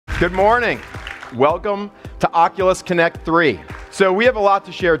Good morning. Welcome to Oculus Connect 3. So we have a lot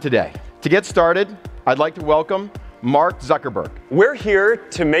to share today. To get started, I'd like to welcome Mark Zuckerberg. We're here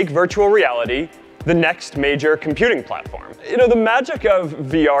to make virtual reality the next major computing platform. You know, the magic of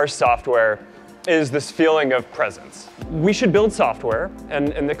VR software is this feeling of presence. We should build software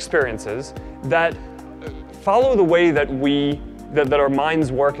and experiences that follow the way that our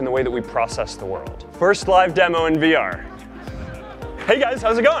minds work and the way that we process the world. First live demo in VR. Hey guys,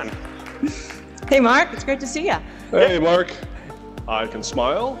 how's it going? Hey Mark, it's great to see you. Hey Mark, I can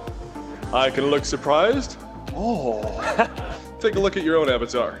smile, I can look surprised. Oh, take a look at your own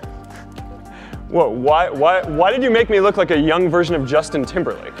avatar. Whoa, why did you make me look like a young version of Justin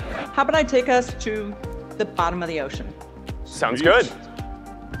Timberlake? How about I take us to the bottom of the ocean? Sounds good.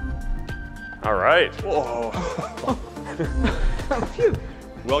 All right. Whoa. Oh, phew.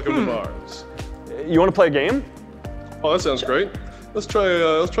 Welcome to Mars. You want to play a game? Oh, that sounds great. Let's try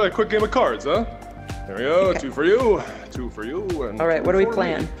a quick game of cards, huh? There we go. Okay. Two for you, and all right, what are we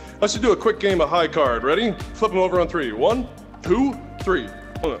playing? Let's just do a quick game of high card. Ready? Flip them over on 3. 1, 2, 3.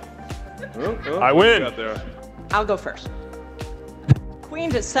 I win. Got there. I'll go first. Queen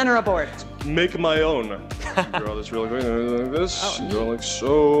to center a board. Make my own. Draw this real quick, like this. Go like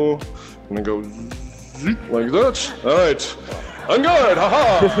so. I'm gonna go like that. All right. I'm good.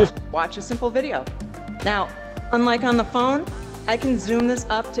 Haha. Watch a simple video. Now, unlike on the phone, I can zoom this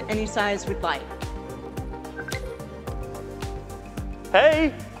up to any size we'd like.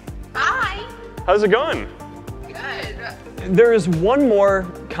 Hey. Hi. How's it going? Good. There is one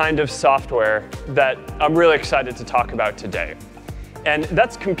more kind of software that I'm really excited to talk about today, and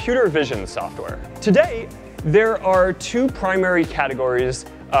that's computer vision software. Today, there are two primary categories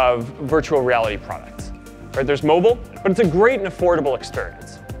of virtual reality products. Right? There's mobile, but it's a great and affordable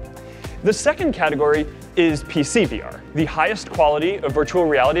experience. The second category is PC VR, the highest quality of virtual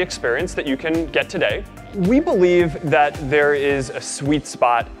reality experience that you can get today. We believe that there is a sweet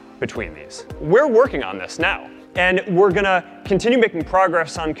spot between these. We're working on this now, and we're gonna continue making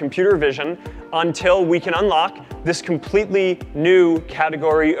progress on computer vision until we can unlock this completely new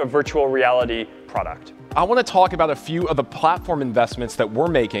category of virtual reality product. I want to talk about a few of the platform investments that we're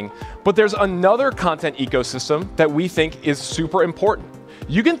making, but there's another content ecosystem that we think is super important.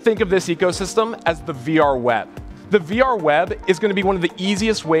 You can think of this ecosystem as the VR web. The VR web is going to be one of the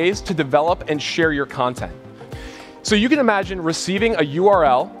easiest ways to develop and share your content. So you can imagine receiving a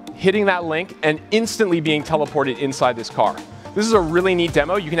URL, hitting that link, and instantly being teleported inside this car. This is a really neat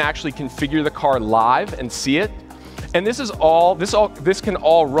demo. You can actually configure the car live and see it. And this can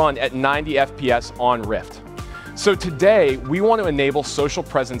all run at 90 FPS on Rift. So today, we want to enable social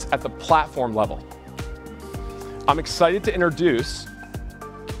presence at the platform level. I'm excited to introduce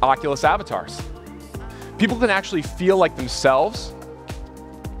Oculus avatars. People can actually feel like themselves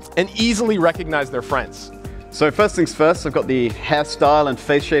and easily recognize their friends. So first things first, I've got the hairstyle and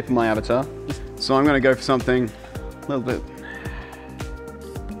face shape of my avatar. So I'm going to go for something a little bit.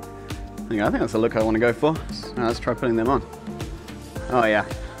 I think that's the look I want to go for. Now let's try putting them on. Oh yeah,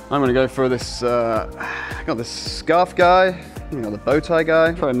 I'm going to go for this. I got this scarf guy. I got the bow tie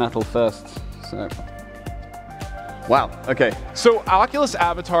guy. Try metal first. So. Wow, okay. So Oculus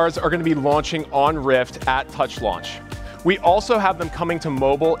avatars are going to be launching on Rift at Touch Launch. We also have them coming to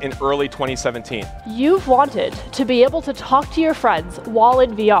mobile in early 2017. You've wanted to be able to talk to your friends while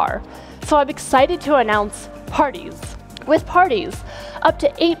in VR, so I'm excited to announce Parties. With Parties, up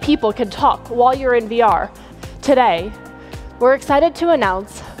to 8 people can talk while you're in VR. Today, we're excited to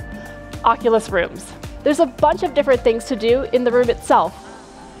announce Oculus Rooms. There's a bunch of different things to do in the room itself.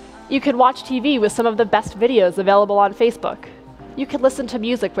 You could watch TV with some of the best videos available on Facebook. You could listen to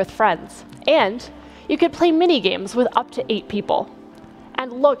music with friends. And you could play mini-games with up to 8 people.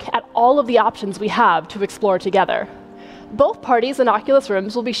 And look at all of the options we have to explore together. Both Parties and Oculus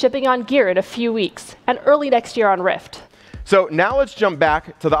Rooms will be shipping on Gear in a few weeks, and early next year on Rift. So now let's jump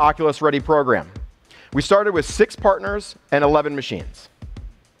back to the Oculus Ready program. We started with 6 partners and 11 machines.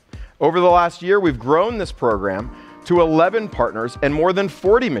 Over the last year, we've grown this program to 11 partners and more than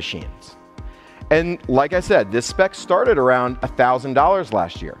 40 machines. And like I said, this spec started around $1,000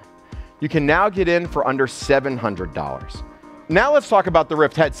 last year. You can now get in for under $700. Now let's talk about the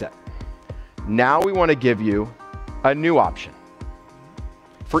Rift headset. Now we want to give you a new option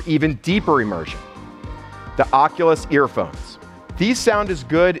for even deeper immersion. The Oculus earphones. These sound as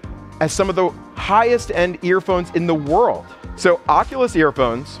good as some of the highest end earphones in the world. So Oculus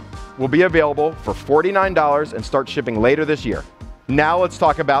earphones will be available for $49 and start shipping later this year. Now let's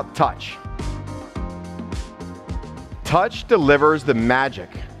talk about Touch. Touch delivers the magic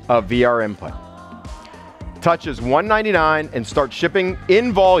of VR input. Touch is $199 and starts shipping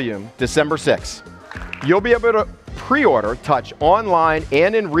in volume December 6th. You'll be able to pre-order Touch online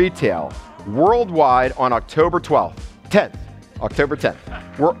and in retail worldwide on October 10th.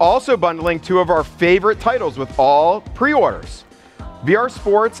 We're also bundling two of our favorite titles with all pre-orders, VR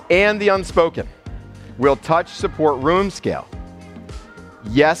Sports and The Unspoken. Will Touch support room scale?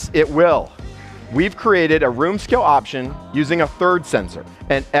 Yes, it will. We've created a room scale option using a third sensor,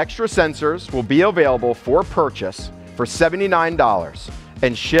 and extra sensors will be available for purchase for $79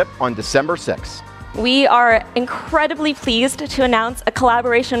 and ship on December 6th. We are incredibly pleased to announce a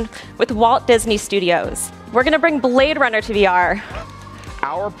collaboration with Walt Disney Studios. We're going to bring Blade Runner to VR.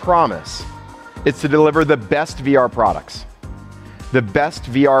 Our promise is to deliver the best VR products, the best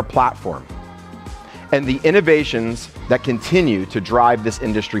VR platform, and the innovations that continue to drive this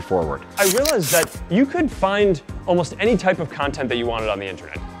industry forward. I realized that you could find almost any type of content that you wanted on the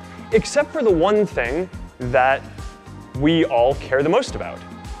internet, except for the one thing that we all care the most about,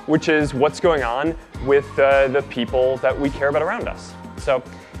 which is what's going on with the people that we care about around us. So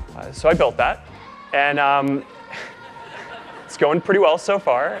I built that, and it's going pretty well so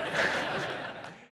far.